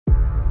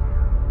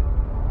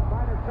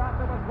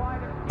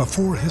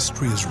Before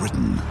history is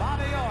written,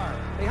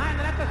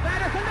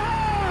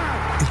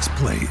 it's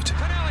played.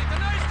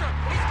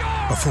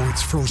 Before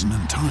it's frozen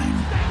in time,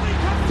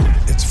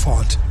 it's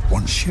fought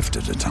one shift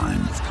at a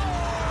time.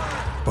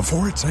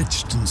 Before it's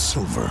etched in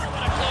silver,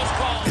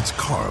 it's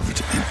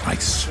carved in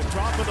ice.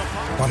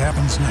 What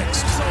happens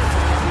next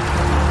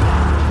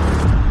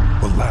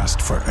will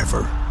last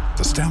forever.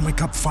 The Stanley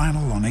Cup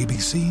Final on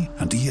ABC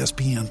and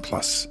ESPN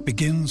Plus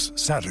begins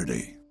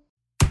Saturday.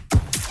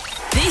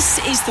 This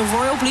is the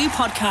Royal Blue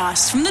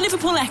Podcast from the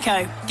Liverpool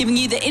Echo, giving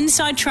you the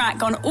inside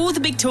track on all the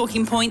big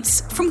talking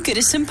points from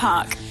Goodison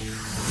Park.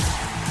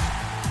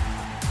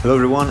 Hello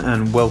everyone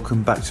and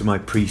welcome back to my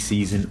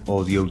pre-season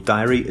audio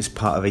diary as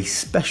part of a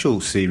special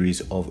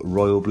series of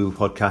Royal Blue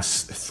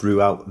podcasts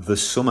throughout the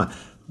summer.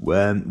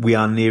 We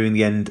are nearing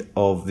the end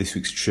of this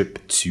week's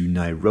trip to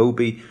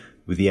Nairobi,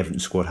 with the Everton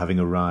squad having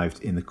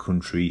arrived in the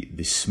country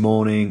this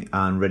morning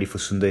and ready for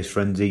Sunday's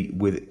frenzy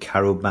with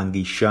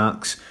Kariobangi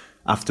Sharks,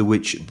 after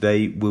which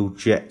they will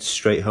jet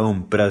straight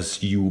home. But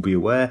as you will be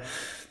aware,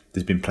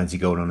 there's been plenty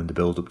going on in the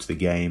build-up to the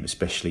game,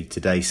 especially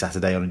today,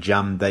 Saturday, on a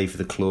jam day for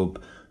the club,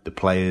 the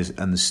players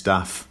and the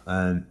staff.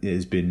 It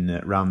has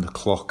been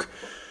round-the-clock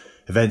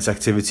events,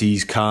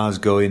 activities, cars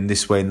going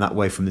this way and that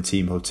way from the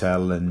team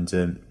hotel,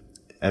 and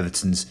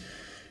Everton's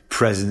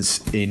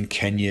presence in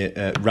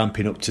Kenya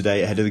ramping up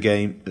today ahead of the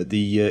game at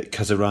the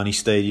Kasarani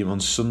Stadium on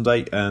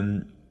Sunday.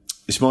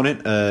 This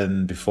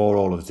morning, before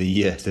all of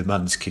the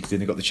madness kicked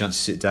in, I got the chance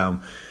to sit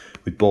down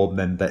with board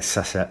member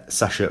Sasha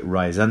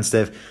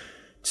Ryazantsev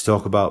to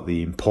talk about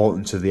the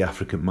importance of the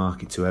African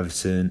market to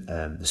Everton,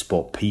 the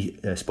Sport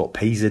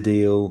Pesa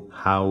deal,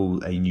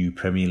 how a new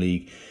Premier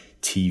League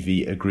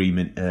TV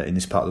agreement in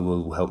this part of the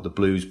world will help the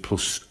Blues,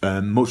 plus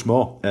much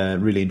more.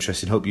 Really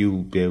interesting. Hope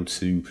you'll be able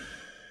to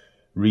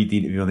read the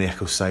interview on the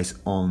Echo site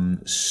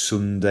on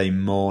Sunday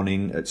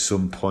morning at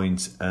some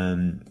point.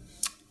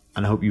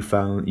 And I hope you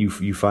find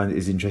it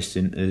as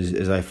interesting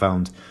as I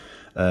found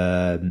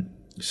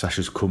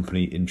Sasha's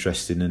company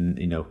interesting.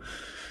 And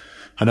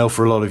I know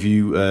for a lot of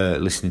you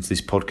listening to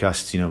this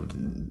podcast,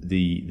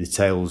 the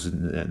tales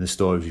and the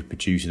stories we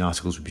produce and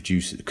articles we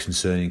produce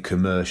concerning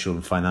commercial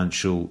and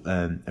financial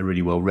are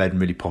really well read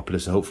and really popular.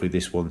 So hopefully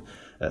this one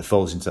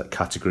falls into that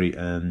category.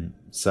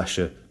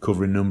 Sasha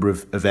covering a number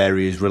of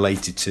areas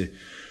related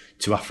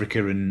to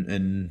Africa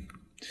and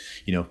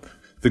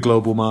the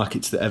global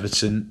markets that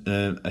Everton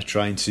are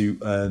trying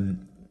to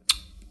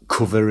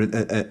cover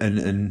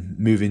and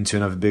move into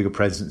and have a bigger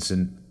presence.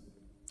 And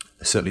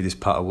certainly this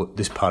part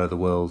of the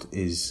world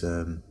is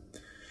a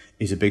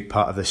big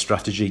part of their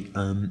strategy.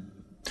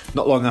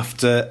 Not long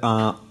after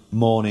our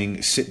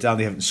morning sit down,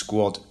 the Everton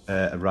squad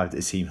arrived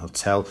at the team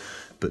hotel,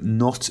 but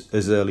not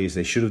as early as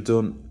they should have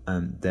done.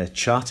 Their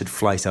chartered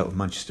flight out of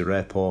Manchester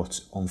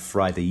Airport on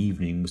Friday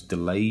evening was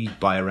delayed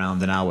by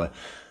around an hour.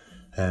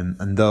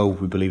 And though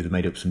we believe they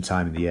made up some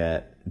time in the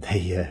air,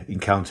 they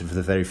encountered for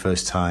the very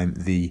first time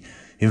the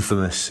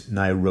infamous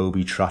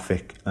Nairobi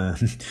traffic.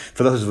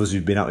 For those of us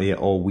who've been out here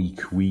all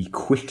week, we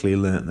quickly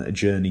learnt that a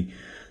journey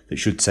that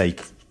should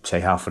take, say,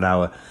 half an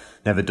hour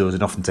never does,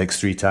 and often takes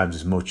 3 times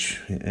as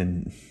much.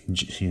 And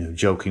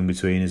joking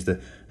between is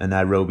that a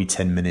Nairobi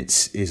 10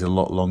 minutes is a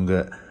lot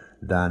longer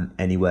than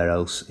anywhere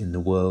else in the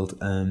world.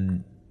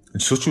 And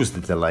such was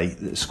the delay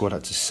that the squad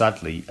had to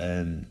sadly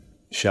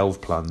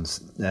shelve plans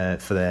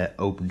for their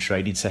open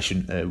training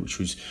session, which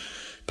was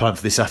planned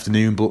for this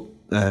afternoon, but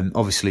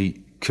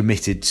obviously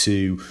committed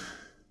to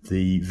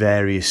the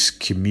various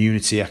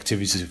community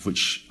activities, of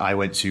which I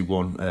went to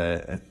one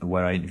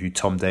where I interviewed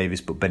Tom Davis,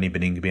 but Benny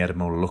Beningame,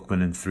 Ademola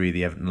Lookman and 3 of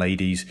the Everton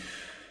ladies.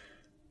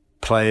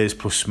 Players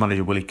plus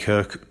manager Willie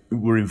Kirk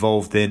were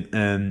involved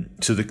in.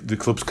 So the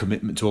club's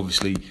commitment to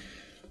obviously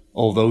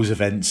all those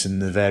events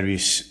and the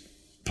various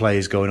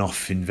players going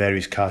off in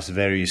various cars to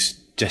various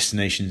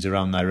destinations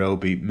around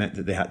Nairobi meant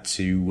that they had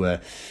to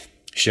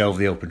shelve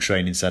the open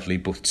training, sadly,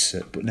 but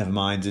never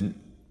mind. And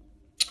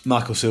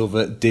Marco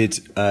Silva did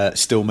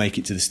still make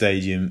it to the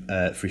stadium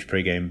for his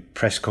pre-game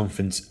press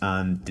conference,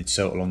 and did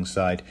so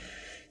alongside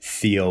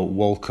Theo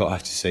Walcott. I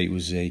have to say it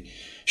was a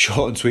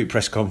short and sweet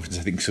press conference.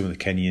 I think some of the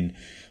Kenyan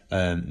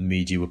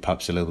media were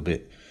perhaps a little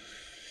bit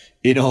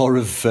in awe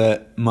of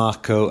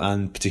Marco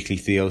and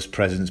particularly Theo's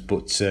presence,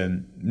 but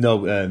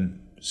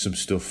some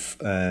stuff,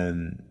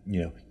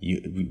 we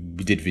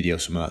did video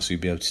some of that, so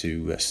you'll be able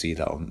to see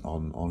that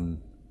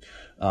on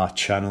our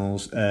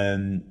channels.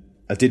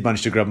 I did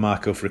manage to grab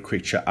Marco for a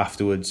quick chat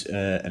afterwards,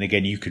 and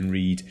again, you can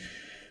read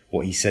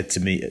what he said to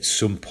me at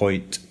some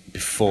point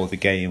before the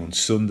game on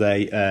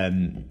Sunday.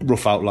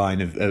 Rough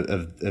outline of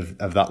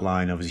that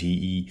line. Obviously,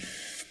 he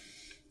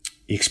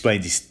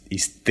explained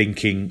his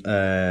thinking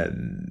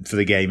for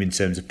the game in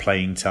terms of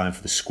playing time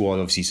for the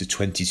squad. Obviously, it's a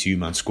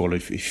 22-man squad.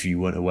 If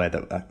you weren't aware,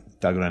 that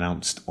got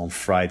announced on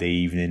Friday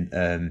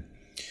evening.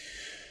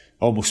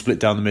 Almost split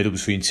down the middle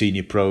between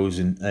senior pros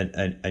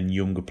and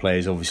younger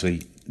players.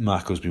 Obviously,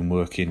 Marco's been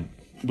working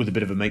with a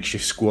bit of a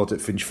makeshift squad at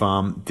Finch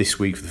Farm this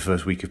week for the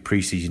first week of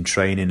pre-season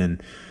training,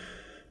 and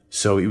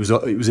so it was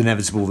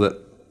inevitable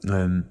that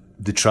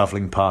the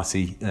travelling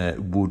party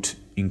would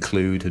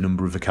include a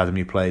number of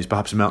academy players,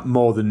 perhaps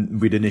more than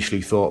we'd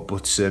initially thought,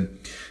 but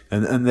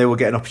and they will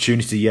get an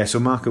opportunity. Yeah, so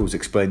Marco was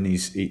explaining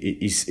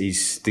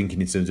he's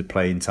thinking in terms of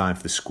playing time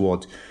for the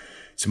squad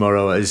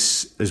tomorrow,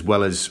 as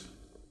well as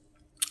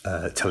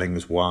telling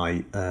us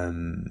why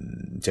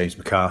James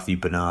McCarthy,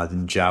 Bernard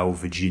and João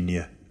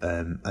Virginia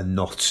are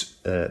not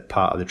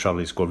part of the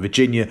travelling squad.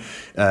 Virginia,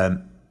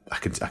 I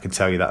can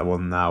tell you that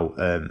one now.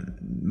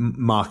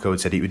 Marco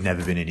had said it would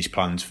never been in his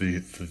plans for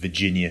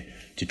Virginia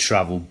to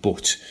travel,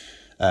 but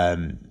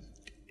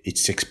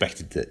it's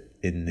expected that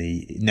in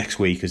the next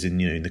week, as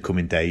in in the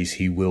coming days,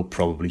 he will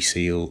probably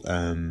seal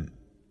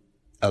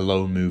a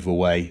loan move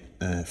away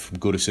from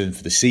Goodison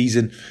for the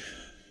season.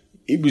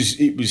 It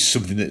was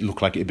something that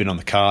looked like it had been on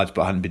the cards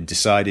but hadn't been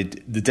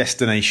decided. The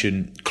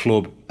destination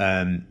club,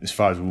 as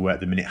far as we're aware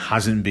at the minute,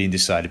 hasn't been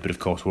decided, but of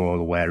course we're all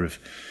aware of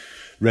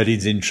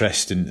Reading's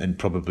interest and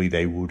probably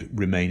they would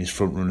remain as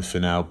front runners for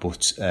now,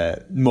 but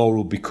more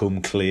will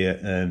become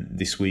clear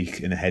this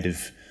week and ahead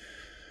of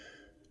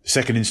the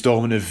second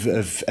instalment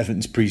of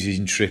Everton's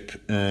pre-season trip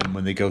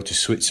when they go to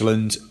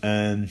Switzerland.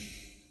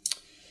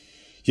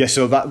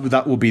 So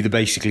that will be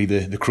basically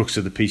the crux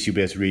of the piece you'll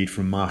be able to read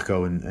from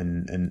Marco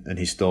and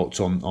his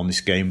thoughts on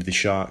this game with the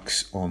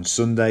Sharks on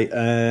Sunday.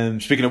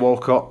 Speaking of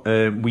Walcott,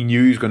 we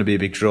knew he was going to be a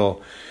big draw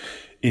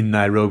in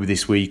Nairobi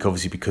this week,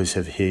 obviously because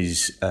of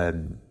his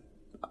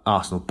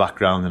Arsenal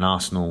background, and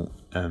Arsenal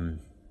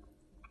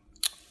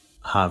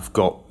have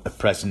got a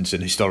presence,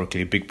 and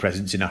historically a big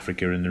presence in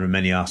Africa, and there are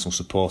many Arsenal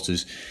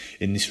supporters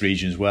in this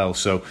region as well.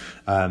 So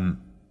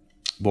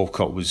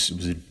Walcott was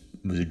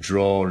a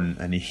draw,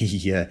 and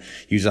he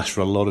was asked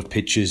for a lot of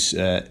pictures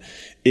in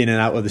and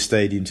out of the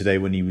stadium today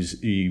when he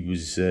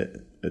was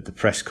at the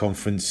press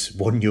conference.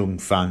 One young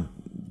fan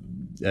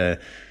let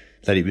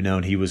it be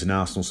known he was an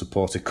Arsenal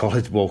supporter,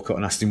 collared Walcott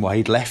and asked him why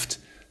he'd left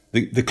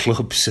the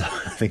club. So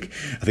I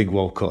think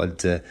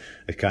Walcott had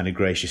kind of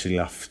graciously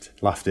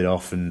laughed it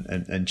off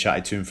and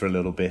chatted to him for a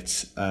little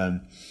bit.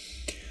 But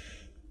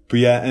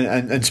yeah,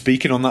 and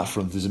speaking on that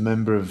front, there's a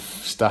member of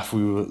staff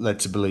we were led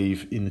to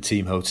believe in the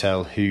team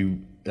hotel who,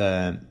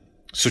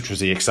 such was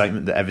the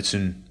excitement that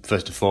Everton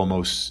first and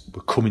foremost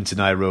were coming to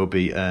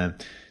Nairobi,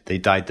 they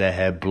dyed their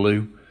hair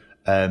blue,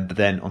 but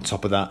then on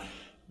top of that,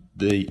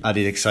 the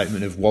added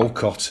excitement of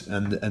Walcott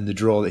and the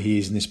draw that he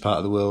is in this part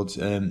of the world,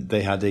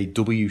 they had a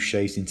W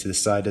shaped into the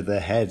side of their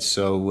head.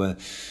 So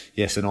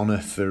yes, an honour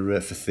for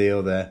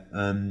Theo there.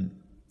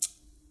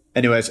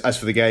 Anyways, as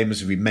for the game,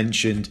 as we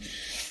mentioned,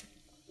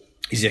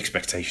 is the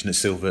expectation that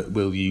Silva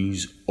will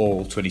use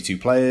all 22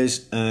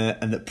 players,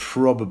 and that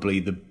probably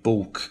the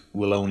bulk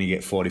will only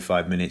get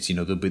 45 minutes.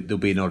 There'll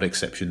be an odd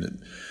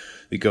exception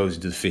that goes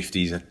into the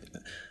 50s.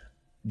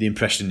 The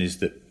impression is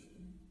that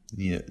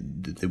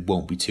there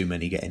won't be too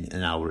many getting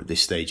an hour at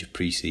this stage of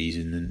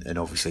pre-season, and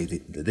obviously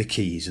the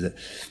key is that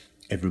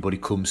everybody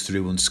comes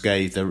through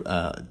unscathed.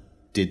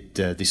 Did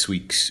this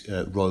week's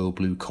Royal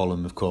Blue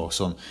column, of course,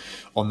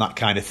 on that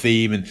kind of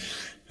theme,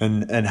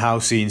 and how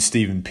seeing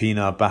Steven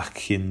Pienaar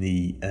back in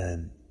the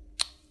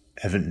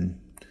Everton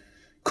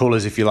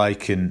colours, if you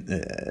like, and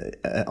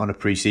on a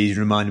pre-season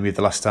reminded me of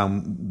the last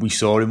time we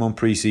saw him on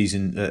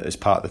pre-season as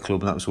part of the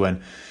club, and that was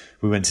when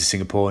we went to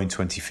Singapore in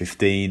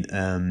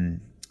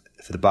 2015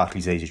 for the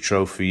Barclays Asia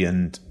Trophy,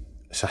 and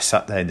so I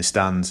sat there in the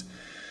stands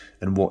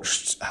and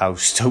watched how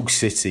Stoke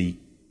City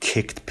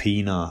kicked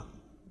Pienaar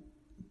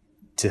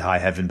to high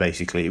heaven.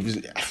 Basically, it was.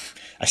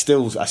 I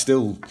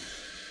still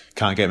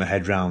can't get my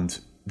head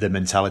round the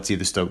mentality of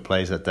the Stoke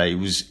players that day.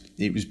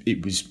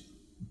 It was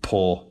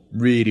poor,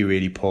 really,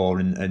 really poor,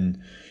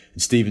 and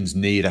Stephen's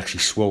knee had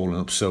actually swollen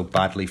up so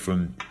badly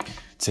from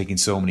taking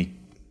so many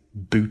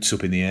boots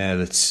up in the air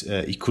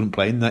that he couldn't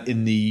play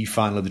in the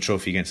final of the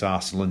trophy against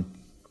Arsenal. And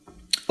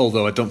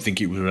although I don't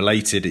think it was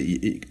related,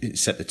 it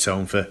set the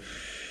tone for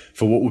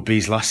what would be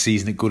his last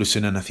season at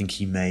Goodison, and I think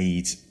he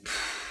made,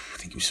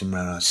 it was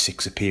somewhere around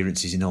 6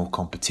 appearances in all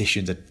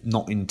competitions. I'm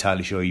not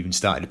entirely sure he even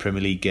started a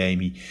Premier League game.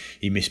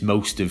 He missed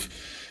most of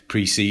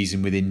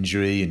pre-season with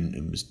injury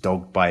and was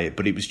dogged by it.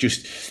 But it was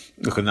just,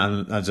 look,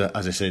 as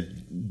I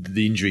said,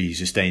 the injury he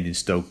sustained in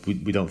Stoke,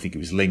 we don't think it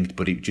was linked,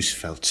 but it just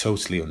felt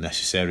totally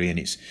unnecessary. And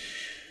it's,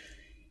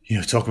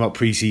 talking about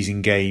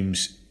pre-season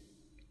games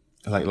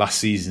like last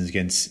season's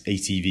against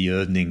ATV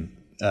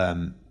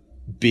Erdning,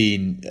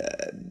 being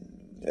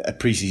a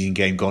pre-season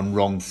game gone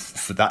wrong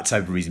for that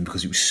type of reason,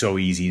 because it was so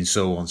easy and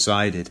so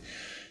one-sided.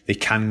 They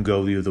can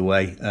go the other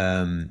way.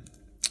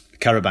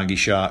 Karabangi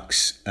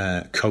Sharks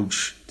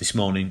coach this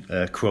morning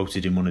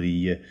quoted in one of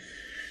the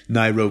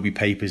Nairobi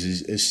papers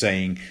as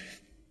saying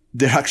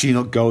they're actually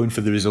not going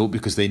for the result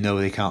because they know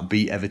they can't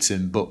beat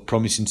Everton, but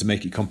promising to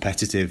make it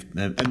competitive.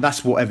 And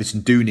that's what Everton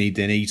do need.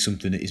 They need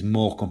something that is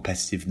more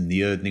competitive than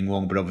the Erdning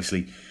one. But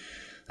obviously,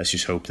 let's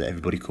just hope that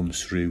everybody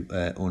comes through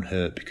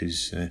unhurt,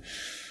 because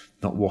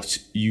not what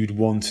you'd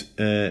want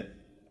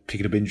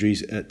picking up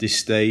injuries at this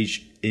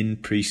stage in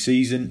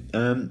pre-season.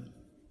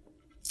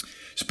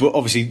 But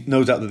obviously,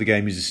 no doubt that the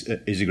game is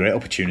a great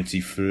opportunity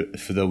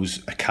for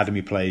those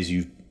academy players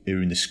who are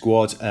in the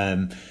squad.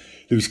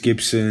 Lewis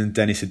Gibson,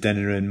 Dennis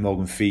Adeniran,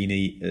 Morgan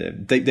Feeney,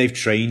 they've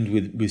trained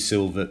with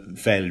Silva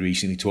fairly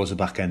recently towards the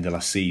back end of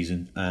last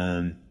season.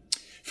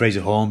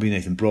 Fraser Hornby,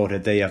 Nathan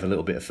Broadhead, they have a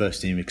little bit of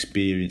first team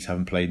experience,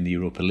 having played in the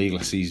Europa League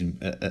last season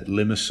at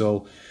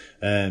Limassol.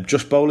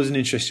 Josh Bowler's an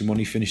interesting one.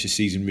 He finished the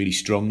season really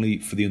strongly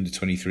for the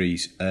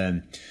under-23s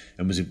and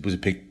was a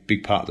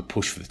big part of the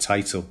push for the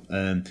title.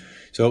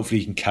 So hopefully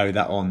he can carry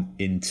that on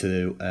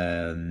into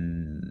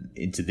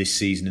this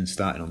season and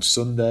starting on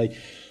Sunday.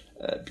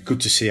 Good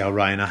to see how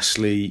Ryan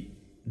Astley,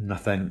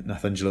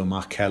 Nathangelo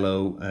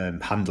Marcello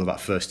handle that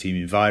first team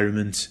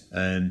environment.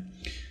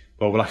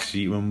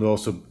 We'll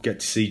also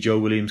get to see Joe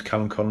Williams,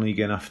 Callum Connolly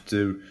again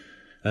after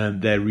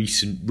their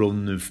recent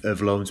run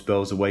of loan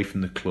spells away from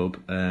the club.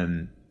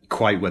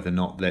 Quite whether or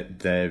not that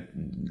they're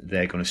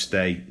going to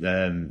stay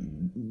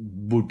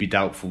would be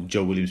doubtful.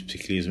 Joe Williams,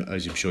 particularly,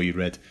 as I'm sure you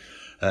read,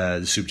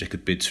 the subject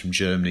of bids from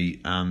Germany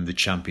and the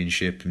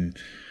Championship, and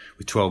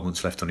with 12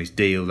 months left on his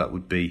deal, that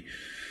would be.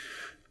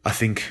 I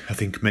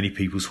think many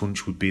people's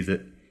hunch would be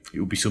that it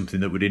would be something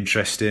that would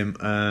interest him,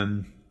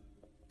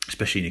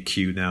 especially in a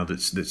queue now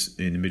that's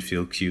in the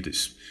midfield queue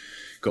that's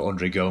got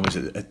Andre Gomes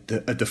at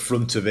the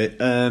front of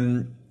it.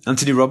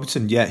 Anthony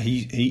Robertson, yeah,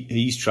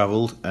 he's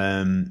travelled.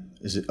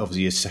 Is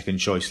obviously a second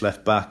choice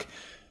left back.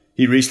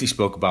 He recently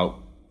spoke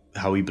about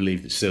how he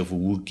believed that Silva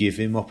would give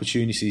him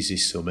opportunities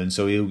this summer, and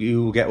so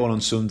he'll get one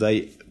on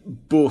Sunday.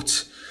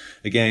 But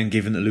again,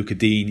 given that Luca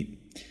Dean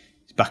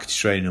is back to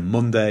training on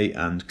Monday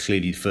and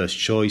clearly the first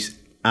choice,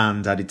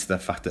 and added to the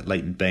fact that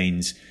Leighton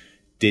Baines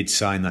did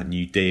sign that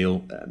new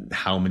deal,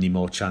 how many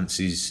more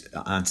chances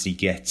Anthony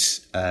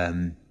gets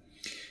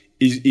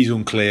is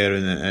unclear,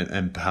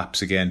 and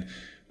perhaps again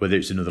whether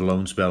it's another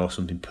loan spell or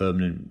something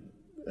permanent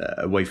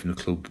away from the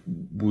club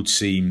would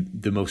seem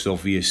the most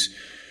obvious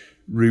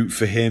route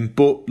for him.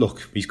 But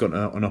look, he's got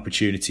an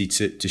opportunity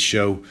to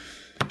show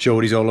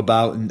what he's all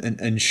about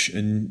and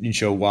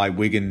show why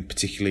Wigan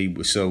particularly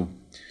was so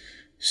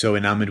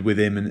enamoured with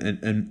him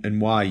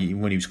and why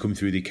when he was coming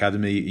through the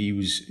academy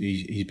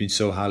he's been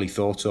so highly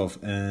thought of.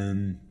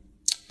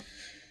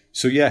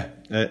 So yeah,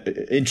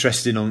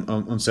 interesting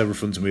on several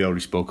fronts, and we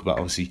already spoke about.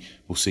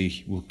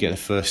 Obviously, we'll get a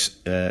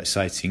first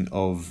sighting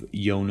of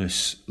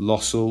Jonas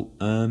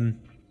Lossell.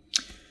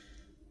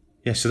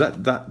 Yeah, so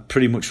that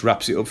pretty much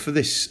wraps it up for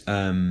this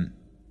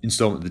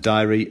instalment of the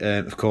diary.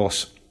 Of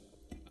course,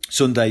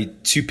 Sunday,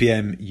 2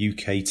 p.m.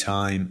 UK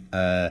time,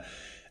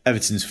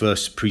 Everton's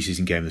first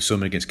pre-season game of the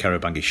summer against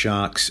Kariobangi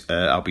Sharks.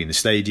 I'll be in the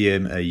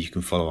stadium. You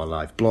can follow our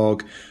live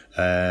blog.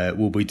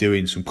 We'll be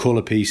doing some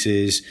colour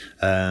pieces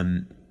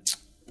and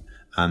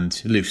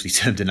loosely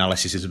termed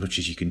analysis, as much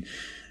as you can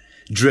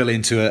drill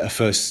into a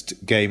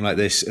first game like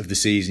this of the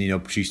season.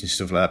 Producing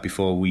stuff like that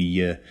before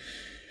we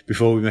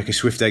make a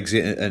swift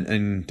exit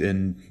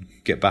and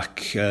get back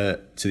to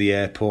the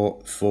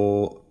airport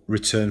for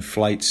return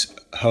flights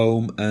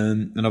home.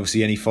 And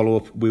obviously any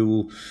follow-up we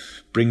will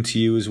bring to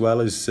you as well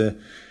as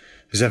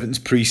Everton's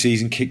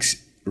pre-season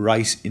kicks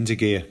right into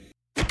gear.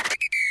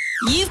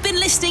 You've been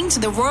listening to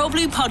the Royal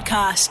Blue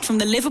Podcast from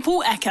the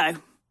Liverpool Echo.